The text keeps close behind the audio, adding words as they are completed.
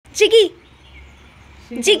Jiggy.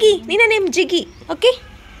 Jiggy. Nina name Jiggy. Okay.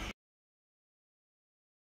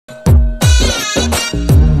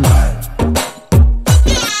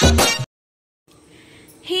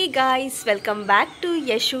 Hey guys, welcome back to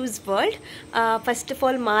Yeshu's World. First of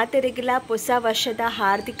all, ಮಾತರಿಗೆಲ್ಲ ಹೊಸ ವರ್ಷದ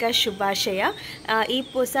ಹಾರ್ದಿಕ ಶುಭಾಶಯ. ಈ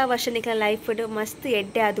ಹೊಸ ವರ್ಷ ನಿಗಳ ಲೈಫ್ ಮಸ್ತ್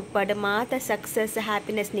ಎಡ್ಡೆ ಅದು ಪಡ ಮಾತ ಸಕ್ಸಸ್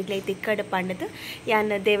ಹ್ಯಾಪಿನೆಸ್ ನಿಗ್ಲ ತಿಕ್ಕಡ ಪಂಡದು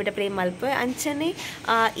ಯಾನ್ ದೇವಡ ಪ್ರೇಮ ಅಲ್ಪ ಅಂಚನೆ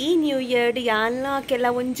ಈ ನ್ಯೂ ಇಯರ್ ಯಾನ್ಲ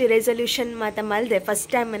ಕೆಲವೊಂಜಿ ರೆಸೊಲ್ಯೂಷನ್ ಮಾತ ಮಲ್ದೆ ಫಸ್ಟ್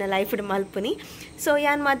ಟೈಮ್ ನನ್ನ ಲೈಫ್ ಮಲ್ಪುನಿ. ಸೊ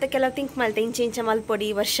ಯಾನ್ ಮಾತ ಕೆಲವು ಥಿಂಕ್ ಮಲ್ತೆ ಇಂಚ ಮಲ್ಪೊಡಿ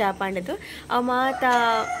ಈ ವರ್ಷ ಪಂಡದು ಅವು ಮಾತ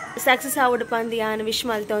ಸಕ್ಸಸ್ ಆವಡು ಪಂದು ಯಾನ್ ವಿಶ್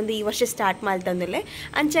ಮಲ್ತೊಂದು ಈ ವರ್ಷ ಸ್ಟಾರ್ಟ್ ಮಲ್ತೊಂದುಲ್ಲೆ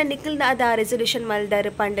ಅಂಚ ನಿಖಲ್ ಅದ ರೆಸೊಲ್ಯೂಷನ್ ಮಲ್ದಾರ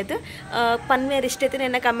ಪಂಡದು ಪನ್ಮೇರ್ ಇಷ್ಟೈತೆ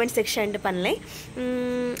ನನ್ನ ಕಮೆಂಟ್ ಸೆಕ್ಷನ್ ಪನ್ಲೆ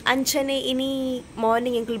ಅಂಚನೆ ಇನಿ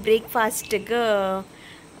ಮಾರ್ನಿಂಗ್ ಎಂಕ್ಲು ಬ್ರೇಕ್ಫಾಸ್ಟ್ಗೆ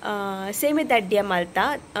ಸೇಮೆ ದಡ್ಡಿಯ ಮಲ್ತಾ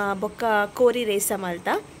ಬೊಕ್ಕ ಕೋರಿ ರೇಸ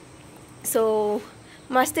ಮಲ್ತಾ. ಸೊ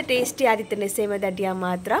ಮಸ್ತ್ ಟೇಸ್ಟಿ ಆದಿತ್ತನೆ ಸೇಮೆ ದಡ್ಡಿಯ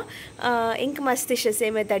ಮಾತ್ರ ಇಂಕ್ ಮಸ್ತ್ ಇಷ್ಟ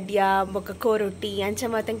ಸೇಮೆ ದಡ್ಡಿಯ ಬೊಕ್ಕ ಕೋರೊಟ್ಟಿ ಅಂಚ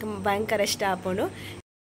ಮಾತ ಇಂಕ ಭಯಂಕರ ಇಷ್ಟ ಆಪುಂಡು.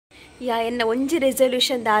 ಯಾ ಎನ್ನ ಒಂಜಿ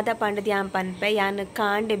ರೆಸೊಲ್ಯೂಷನ್ ದಾದ ಪಾಂಡದು ಯಾನ್ ಪನ್ಪೆ ಯಾನ್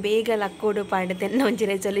ಕಾಂಡೆ ಬೇಗ ಲಕ್ಕೋಡು ಪಾಂಡದು ಎನ್ನ ಒಂಜಿ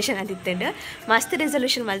ರೆಸೊಲ್ಯೂಷನ್ ಆದಿತ್ತಂಡು ಮಸ್ತ್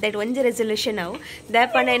ರೆಸೊಲ್ಯೂಷನ್ ಮಲ್ತಾಯ್ತು ಒಂಜಿ ರೆಸೊಲ್ಯೂಷನ್ ಅವು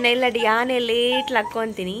ದಯಪಂಡ ಎನ್ನ ಎಲ್ಲಡಿ ಯಾನೇ ಲೇಟ್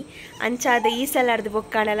ಲಕ್ಕೊಂತೀನಿ ಅಂಚಾದ ಈ ಸಲ ಅರ್ದು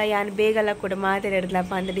ಬೊಕ್ಕಾಡಲ್ಲ ಯಾನ್ ಬೇಗ ಲಕ್ಕೋಡು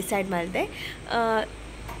ಮಾತಾಡಿರ್ಲಪ್ಪ ಅಂತ ಡಿಸೈಡ್ ಮಾಡಿದೆ.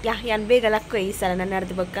 ಯಾನ್ ಬೇಗ ಲಕ್ಕೋ ಈ ಸಲ ನನ್ನ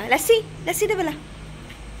ಅರ್ದು ಬೊಕ್ಕ lassi lassi ಇಡವಲ್ಲ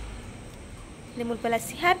ನಿಮ್ಮಲ್ಪ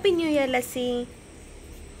lassi. Happy new year lassi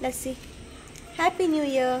lassi happy new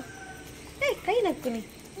year. ಕೈ ನಕ್ಕುನಿ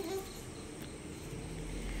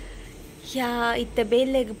ಯಾ ಇತ್ತ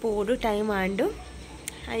ಬೇಲೆಗೆ ಪೋಡು ಟೈಮ್ ಆಂಡು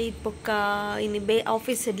ಇಪ್ಪೊಕ್ಕ ಇನ್ನು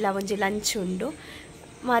ಆಫೀಸ್ ಇಡ್ಲ ಒಂಜಿ ಲಂಚ್ ಉಂಡು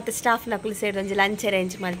ಮತ್ತು ಸ್ಟಾಫ್ ನಕಲು ಸೇರಿ ಒಂಜಿ ಲಂಚ್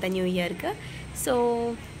ಅರೇಂಜ್ ಮಾಡ್ತಾ ನ್ಯೂ ಇಯರ್ಗೆ. ಸೊ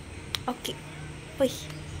ಓಕೆ ಪೊಯ್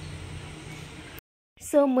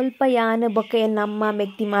ಸೊ ಮುಲ್ಪ ಯಾನ್ ಬೊಕ್ಕ ಎನ್ನ ಅಮ್ಮ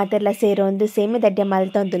ಮೆಕ್ತಿ ಮಾತೆಲ್ಲ ಸೇರೊಂದು ಸೇಮೆ ದಡ್ಡೆ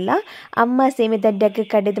ಮಲ್ತೊಂದುಲ್ಲ ಅಮ್ಮ ಸೇಮೆ ದಡ್ಡೆಗೆ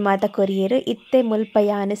ಕಡೆದು ಮಾತ ಕೊರಿಯರು ಇತ್ತೆ ಮುಲ್ಪ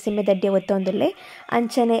ಯಾನ್ ಸೇಮೆ ದಡ್ಡೆ ಒತ್ತೊಂದುಲ್ಲೆ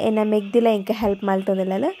ಅಂಚನೆ ಎನ್ನ ಮೆಗ್ದಿಲ ಇಂಕ ಹೆಲ್ಪ್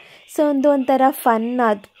ಮಲ್ತೊಂದುಲ್ಲ. ಸೊ ಒಂಥರ ಫನ್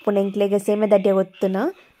ಆದ್ಪುಣ ಎಂಕ್ಲೆಗೆ ಸೇಮೆ ದಡ್ಡೆ ಒತ್ತುನ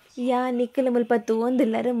ಯಾ ನಿಕ್ಕಲು ಮುಲ್ಪ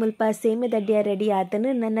ತೂವೊಂದುಲ್ಲರು ಮುಲ್ಪ ಸೇಮೆ ದಡ್ಡಿಯ ರೆಡಿ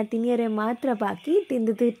ಆತನು ನನ್ನ ತಿನಿಯರೆ ಮಾತ್ರ ಬಾಕಿ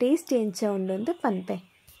ತಿಂದದು ಟೇಸ್ಟ್ ಎಂಚ ಉಂಡು ಅಂತ ಪನ್ಪೆ.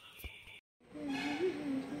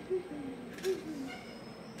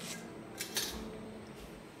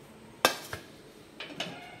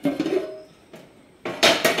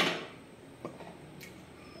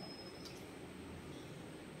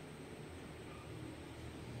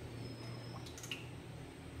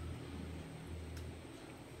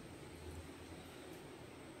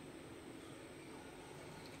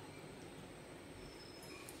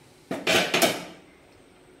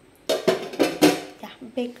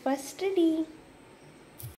 Breakfast ready.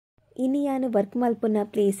 ಇನ್ನು ಯಾನು ವರ್ಕ್ ಮಲ್ಪುನ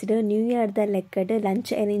placed new ಇಯರ್ದ ಲೆಕ್ಕಡ್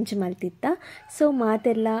lunch arrange ಮಲ್ತಿತ್ತ. So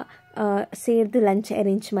ಮಾತೆಲ್ಲ ಸೇರ್ದು ಲಂಚ್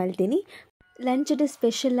ಅರೇಂಜ್ ಮಲ್ತೀನಿ. ಲಂಚ್ಡ್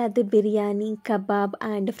ಸ್ಪೆಷಲ್ ಅದು ಬಿರಿಯಾನಿ ಕಬಾಬ್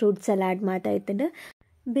ಆ್ಯಂಡ್ ಫ್ರೂಟ್ ಸಲಾಡ್ ಮಾತಾಯ್ತಂಡು.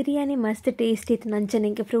 ಬಿರಿಯಾನಿ ಮಸ್ತ್ ಟೇಸ್ಟ್ ಇತ್ತು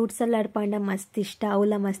ನಂಚನಿಗೆ ಫ್ರೂಟ್ ಸಲಾಡ್ ಪಾಂಡ ಮಸ್ತ್ ಇಷ್ಟ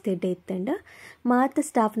ಅವಲ ಮಸ್ತ್ ಇಡ್ಡೆ ಇತ್ತಂಡು ಮಾತು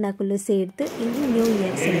ಸ್ಟಾಫ್ ನಾಕುಲು ಸೇರ್ದು ಇನ್ನು ನ್ಯೂ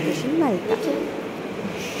ಇಯರ್ ಸೆಲೆಬ್ರೇಷನ್ ಮಲ್ತ.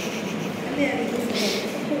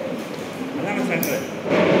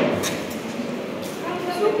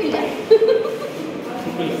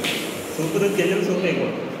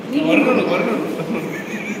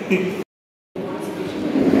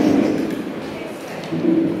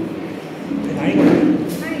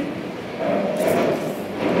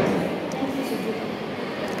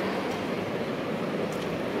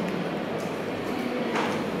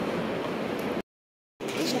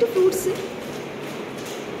 ಎಷ್ಟು ಫ್ರೂಟ್ಸ್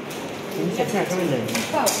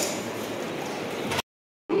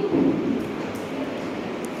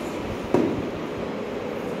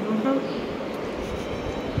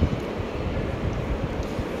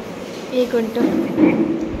ಹೇಗುಂಟು?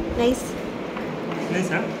 ನೈಸ್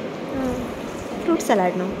ಫ್ರೂಟ್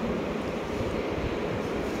ಸಲಾಡ್ ನಾವು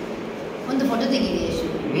ಒಂದು ಫೋಟೋ ತೆಗೆದಿದೆ.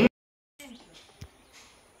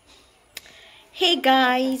 ಹೇ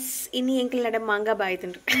ಗಾಯ್ಸ್ ಇನ್ನು ಎಂಕ್ಲಡ ಮಾಂಗ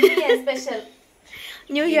ಬಾಯ್ತುಂಡು ಸ್ಪೆಷಲ್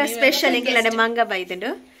ನ್ಯೂ ಇಯರ್ ಸ್ಪೆಷಲ್ ಎಂಕ್ಲಡ ಮಾಂಗ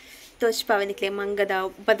ಬಾಯ್ತುಂಡು ತೋಚ್ಪಾವನಿಕ್ಲೆ ಮಂಗದ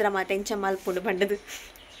ಭದ್ರ ಮಾತ ಎಂಚ ಮಲ್ಪುಂಡು ಬಂಡದು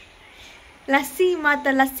ಲಸ್ಸಿ ಮಾತ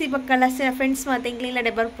ಲಸ್ಸಿ ಬಕ್ಕ ಲಸ್ಸಿನ ಫ್ರೆಂಡ್ಸ್ ಮಾತ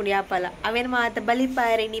ಎಂಕ್ಲಿಲ್ಲಡೆ ಬರ್ಪುಂಡು ಯಾಪಲ ಅವೇನು ಮಾತ ಬಲಿ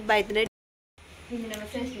ಪಾಯರೆ ನೀ ಬಾಯ್ತುಂಡು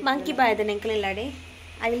monkey ಬಾಯ್ದನ ಎಂಕ್ಲಿಲ್ಲಡೆ.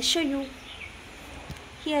 I will show you.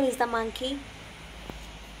 Here is the monkey.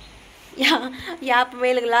 ಯಾಪ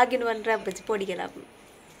ಮೇಲಿಗೆ login ಬಂದ್ರೆ ಬಜ್ಜಿ ಪೊಡಿಗೆ ಲಾಭ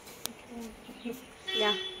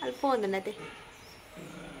ಯಾ ಅಲ್ಲಿ ಫೋನ್ ನತೆ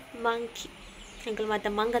ಮಂಕಿ ಎಂಕಲ್ ಮಾತ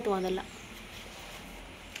ಮಂಗ ತಗೊಂಡಲ್ಲ.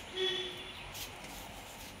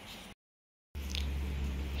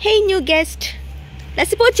 Hey new guest.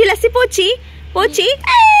 Lassi pochi. Pochi.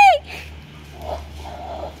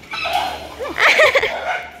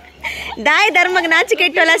 ದಾಯ ಧರ್ಮಕ್ಕೆ ನಾಚಿ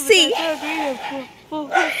ಕೆಟ್ಟು ಲಸ್ಸಿ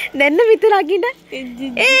ನೆನ್ನ ಮಿತ್ತಲಾಗಿಂಡ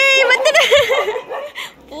ಏ ಮತ್ತೆ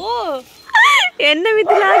ಓ ಎನ್ನ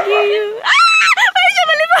ಮಿತ್ತಲಾಗಿ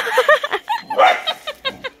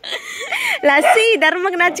ಲಸ್ಸಿ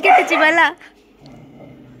ಧರ್ಮಕ್ಕೆ ನಾಚಿ ಕೆಟ್ಟಿಚ್ಚಿ ಬಲ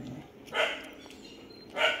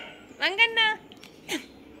ಮಂಗಣ್ಣ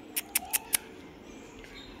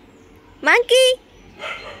ಮಂಕಿ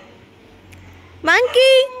ಮಂಕಿ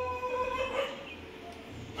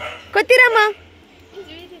ಕೊತ್ತಿರಮ್ಮ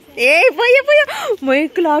ಏ ಪಯ್ಯ ಪಯ್ಯ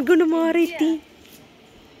ಮೈಕ್ಲಾಗುಂಡು ಮಾರೈತಿ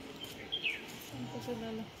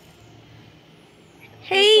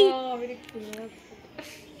ಹೇ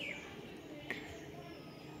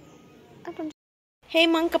ಹೇ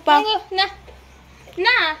ಮಂಕಪ್ಪ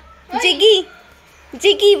ಜಿಗಿ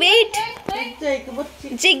ಜಿಗಿ ವೇಟ್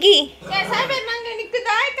ಜಿಗಿ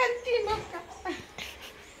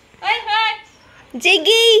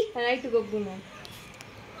ಜಿಗಿ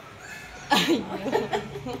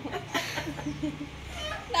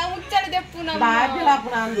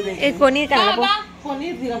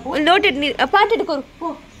ಲೋಟೆಡ್ ನೀರು ಪಾಟೆಡ್ ಕೊರು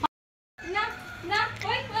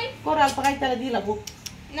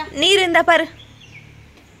ನೀರಿಂದ ಪರ್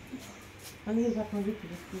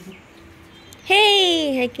ಹೇ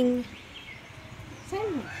ಹೈಕಿಂಗ್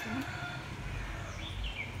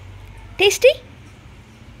ಟೇಸ್ಟಿ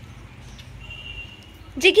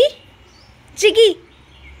ಜಿಗಿ ಜಿಗಿ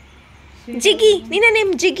ಜಿಗಿ ನಿನ್ನ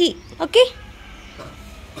ನೇಮ್ ಜಿಗಿ ಓಕೆ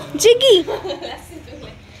ಜಿಗಿ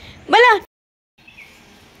ಬಲ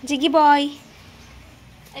ಜಿಗಿ ಬಾಯ್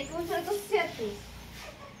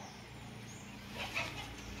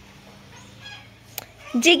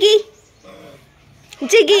ಜಿಗಿ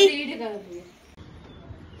ಜಿಗಿ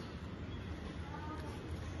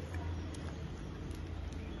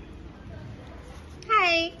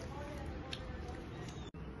ಹಾಯ್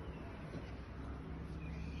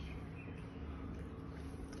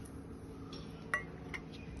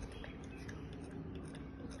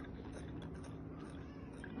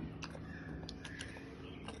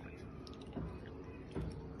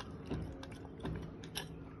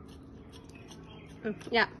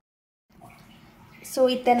ಸೊ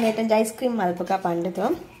ಇತ್ತ ನೆಟ್ಟಂಜ ice cream ಮಲ್ಪಕ ಪಂಡದು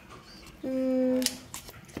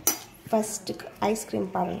first ice cream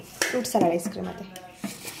ಪಾಡು ಫ್ರೂಟ್ ಸಲಾಡ್ ಐಸ್ ಕ್ರೀಮ್ ಅದೇ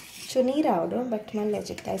ಚು ನೀರಾವಡು ಬಟ್ ಮಲ್ಲೆ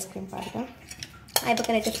ಜಿತ್ತು ಐಸ್ ಕ್ರೀಮ್ ಪಾಡ್ದು ಐಪಕ್ಕ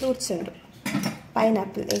ನೆಟ್ಟ ಫ್ರೂಟ್ಸ್ ಉಂಡು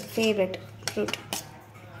ಪೈನಾಪಲ್ ಎ ಫೇವ್ರೆಟ್ ಫ್ರೂಟ್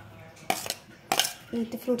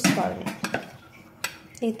ಈತ ಫ್ರೂಟ್ಸ್ ಪಾಡು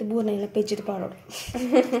ಈತ ಬೂರ್ನ ಎಲ್ಲ ಪೆಜ್ಜಿದು ಪಾಡೋಡು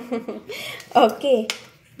ಓಕೆ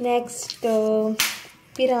ನೆಕ್ಸ್ಟ್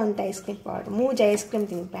ಪಿರಾ ಅಂತ ಐಸ್ ಕ್ರೀಮ್ ಪಾಡು ಮೂಜ ಐಸ್ ಕ್ರೀಮ್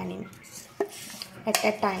ತಿನ್ಪಾ ನೀನು ಎಟ್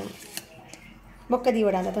ಎ ಟೈಮ್ ಬೊಕ್ಕ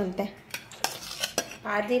ದೀವಡ ಅಂತ ತೊಂತೆ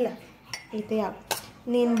ಆದಿಲ್ಲ ಈತ ಯಾವ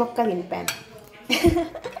ನೀನು ಬೊಕ್ಕ ತಿನ್ಪ್ಯಾನ್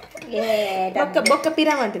ಬೊಕ್ಕ ಬೊಕ್ಕ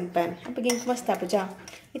ಪಿರಾಮ ತಿನ್ಪ್ಯಾನ್ ಅಪ್ಪಗೆ ಇಂಕ್ ಮಸ್ತ್ ಅಪ್ಪ ಜಾ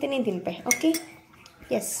ಈತ ನೀನು ತಿನ್ಪೆ ಓಕೆ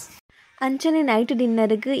ಎಸ್ ಅಂಚನೆ ನೈಟ್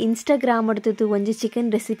ಡಿನ್ನರ್ಗೆ ಇನ್ಸ್ಟಾಗ್ರಾಮ್ ಹೊಡ್ತದ್ದು ಒಂಜಿ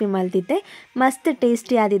ಚಿಕನ್ ರೆಸಿಪಿ ಮಲ್ತಿದ್ದೆ ಮಸ್ತ್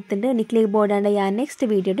ಟೇಸ್ಟಿ ಆದಿತ್ತಂಡು ನಿಕ್ಲಿಗೆ ಬೋಡಾಂಡ ಯಾ ನೆಕ್ಸ್ಟ್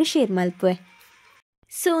ವೀಡಿಯೋಡು ಶೇರ್ ಮಲ್ಪುವೆ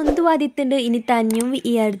ಸೊ ಒಂದು ಆದಿತ್ತಂಡು ಇನ್ನಿತ ನ್ಯೂ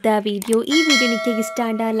ಇಯರ್ದ ವೀಡಿಯೋ ಈ ವಿಡಿಯೋ ನಿಕ್ಲಿಗೆ ಇಷ್ಟ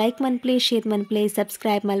and like ಮನ್ಪ್ಲೇ share ಮನ್ಪ್ಲೇ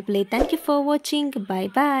subscribe ಮಲ್ಪ್ಲೇ thank you for watching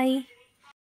bye bye